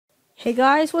Hey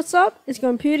guys, what's up? It's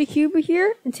Computer Cuber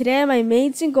here, and today my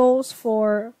mains and goals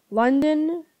for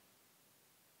London.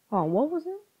 Oh, what was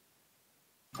it?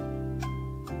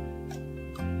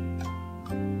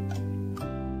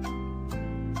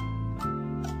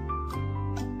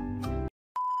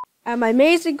 And my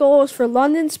mains and goals for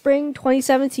London Spring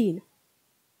 2017.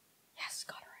 Yes,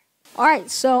 got it right.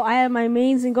 Alright, so I have my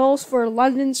mains and goals for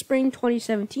London Spring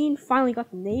 2017. Finally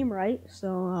got the name right,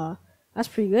 so that's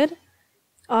pretty good.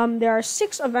 There are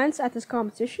 6 events at this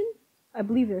competition. I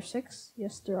believe there are 6.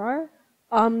 Yes, there are.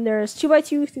 There's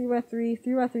 2x2, 3x3,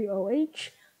 3x3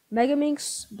 OH,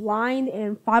 Megaminx, Blind,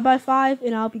 and 5x5,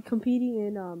 and I'll be competing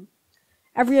in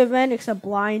every event except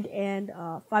Blind and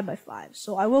 5x5.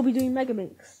 So I will be doing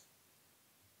Megaminx.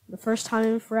 The first time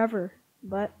in forever,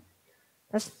 but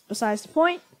that's besides the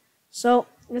point. So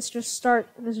let's just start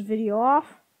this video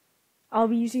off. I'll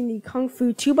be using the Kung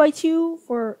Fu 2x2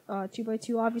 for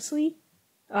 2x2, obviously.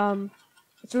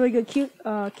 It's a really good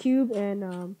cube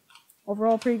and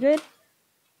overall pretty good.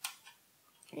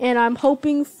 And I'm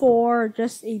hoping for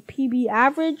just a PB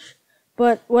average,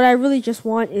 but what I really just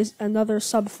want is another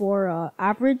sub 4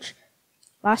 average.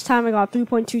 Last time I got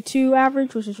 3.22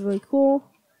 average, which is really cool.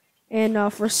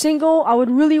 And for single, I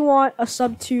would really want a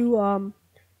sub 2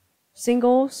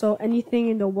 single, so anything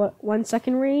in the 1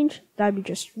 second range, that'd be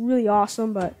just really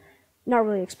awesome, but not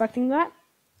really expecting that.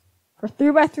 For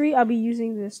 3x3, I'll be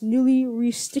using this newly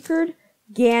restickered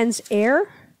Gans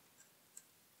Air.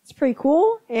 It's pretty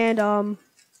cool, and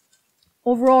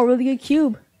overall, really good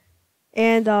cube.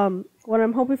 And what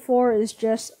I'm hoping for is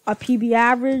just a PB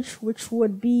average, which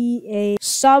would be a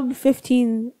sub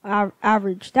 15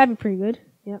 average. That'd be pretty good.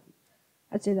 Yep,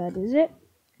 I'd say that is it.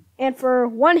 And for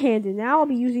one-handed, now I'll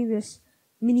be using this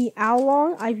mini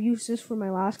Oolong. I've used this for my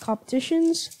last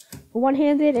competitions for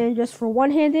one-handed, and just for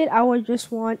one-handed, I would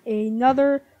just want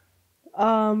another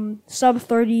sub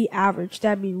 30 average.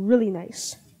 That'd be really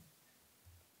nice.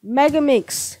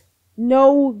 Megaminx,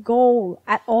 no goal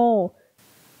at all.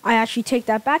 I actually take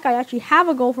that back. I actually have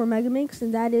a goal for Megaminx,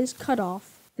 and that is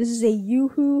cutoff. This is a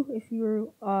Yoo-hoo, if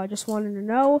you were just wanted to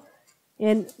know.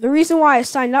 And the reason why I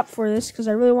signed up for this, because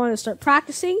I really wanted to start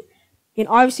practicing, and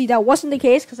obviously that wasn't the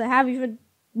case, because I haven't even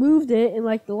moved it in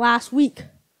like the last week.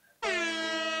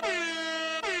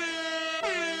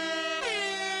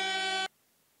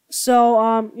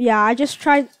 So yeah,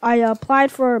 I applied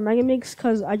for Megaminx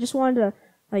because I just wanted to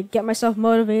like get myself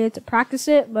motivated to practice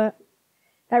it, but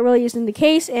that really isn't the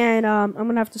case, and I'm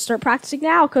gonna have to start practicing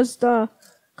now because the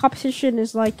competition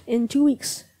is like in 2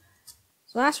 weeks.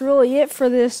 So that's really it for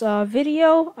this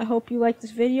video. I hope you like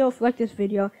this video. If you like this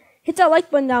video, hit that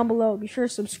like button down below. Be sure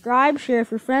to subscribe, share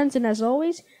with your friends, and as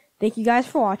always, thank you guys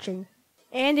for watching.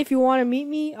 And if you want to meet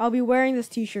me, I'll be wearing this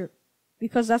t-shirt,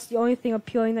 because that's the only thing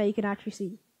appealing that you can actually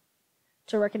see.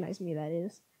 To recognize me, that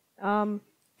is. Toronto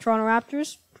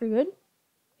Raptors, pretty good.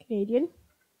 Canadian,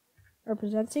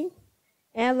 representing.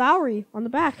 And Lowry on the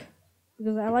back,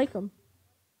 because I like them.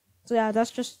 So yeah,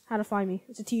 that's just how to find me.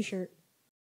 It's a t-shirt.